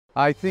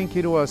I think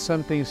it was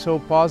something so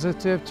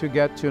positive to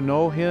get to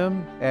know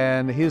him,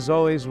 and he's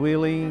always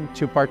willing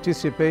to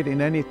participate in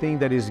anything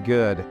that is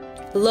good.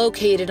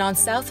 Located on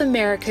South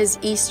America's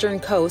eastern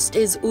coast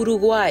is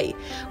Uruguay,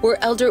 where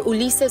Elder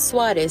Ulisses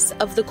Soares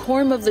of the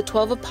Quorum of the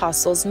 12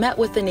 Apostles met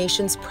with the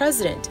nation's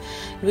president,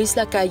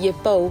 Lacalle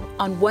Pou,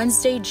 on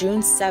Wednesday,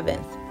 June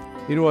 7th.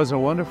 It was a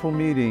wonderful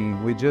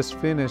meeting. We just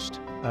finished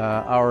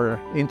our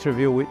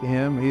interview with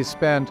him. He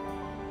spent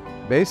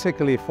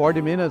basically 40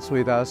 minutes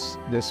with us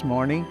this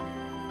morning,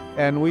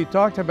 and we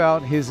talked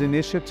about his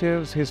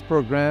initiatives, his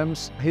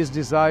programs, his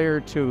desire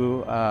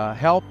to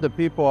help the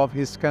people of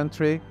his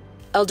country.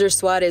 Elder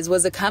Soares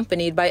was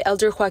accompanied by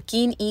Elder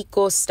Joaquin E.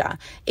 Costa,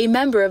 a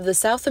member of the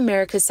South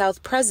America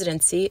South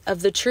Presidency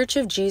of the Church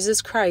of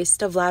Jesus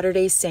Christ of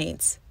Latter-day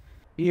Saints.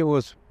 It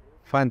was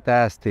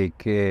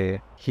fantastic.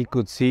 He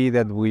could see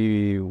that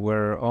we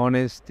were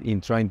honest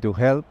in trying to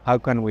help. How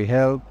can we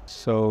help?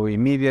 So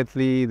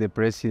immediately the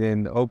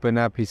president opened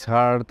up his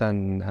heart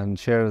and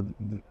shared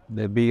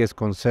the biggest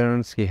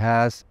concerns he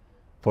has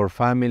for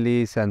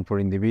families and for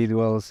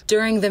individuals.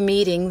 During the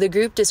meeting, the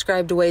group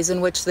described ways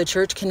in which the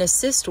church can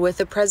assist with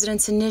the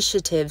president's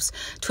initiatives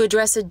to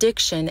address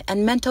addiction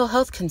and mental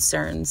health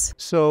concerns.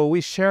 So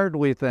we shared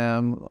with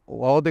them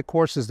all the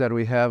courses that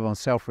we have on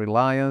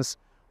self-reliance,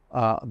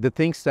 the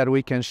things that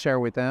we can share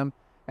with them.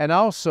 And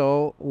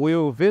also, we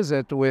will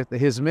visit with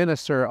his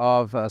Minister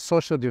of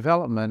Social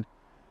Development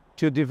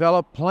to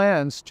develop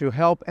plans to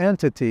help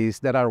entities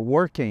that are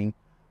working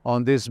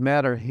on this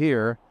matter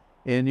here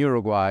in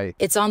Uruguay.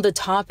 It's on the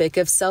topic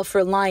of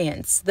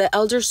self-reliance that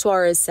Elder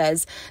Soares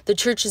says the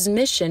church's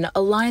mission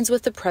aligns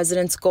with the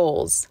president's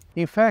goals.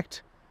 In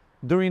fact,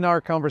 during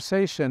our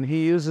conversation,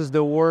 he uses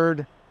the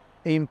word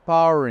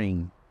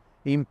empowering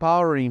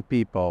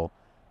people.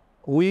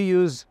 We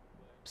use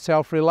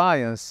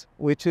self-reliance,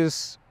 which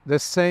is the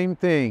same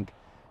thing.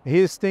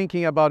 He's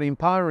thinking about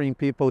empowering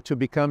people to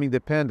become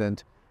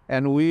independent,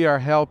 and we are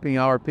helping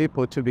our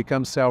people to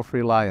become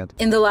self-reliant.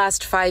 In the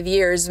last 5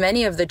 years,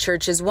 many of the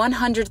church's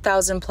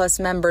 100,000 plus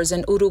members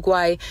in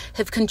Uruguay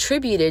have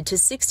contributed to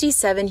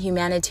 67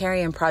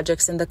 humanitarian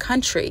projects in the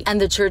country,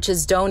 and the church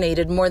has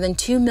donated more than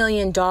 $2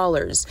 million,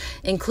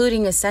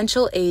 including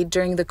essential aid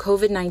during the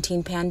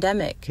COVID-19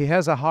 pandemic. He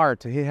has a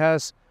heart, he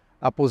has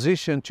a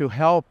position to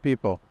help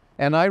people.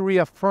 And I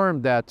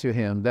reaffirmed that to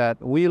him,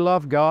 that we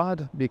love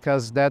God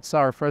because that's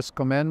our first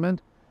commandment,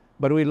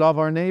 but we love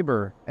our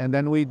neighbor. And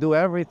then we do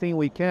everything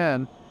we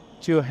can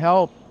to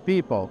help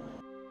people.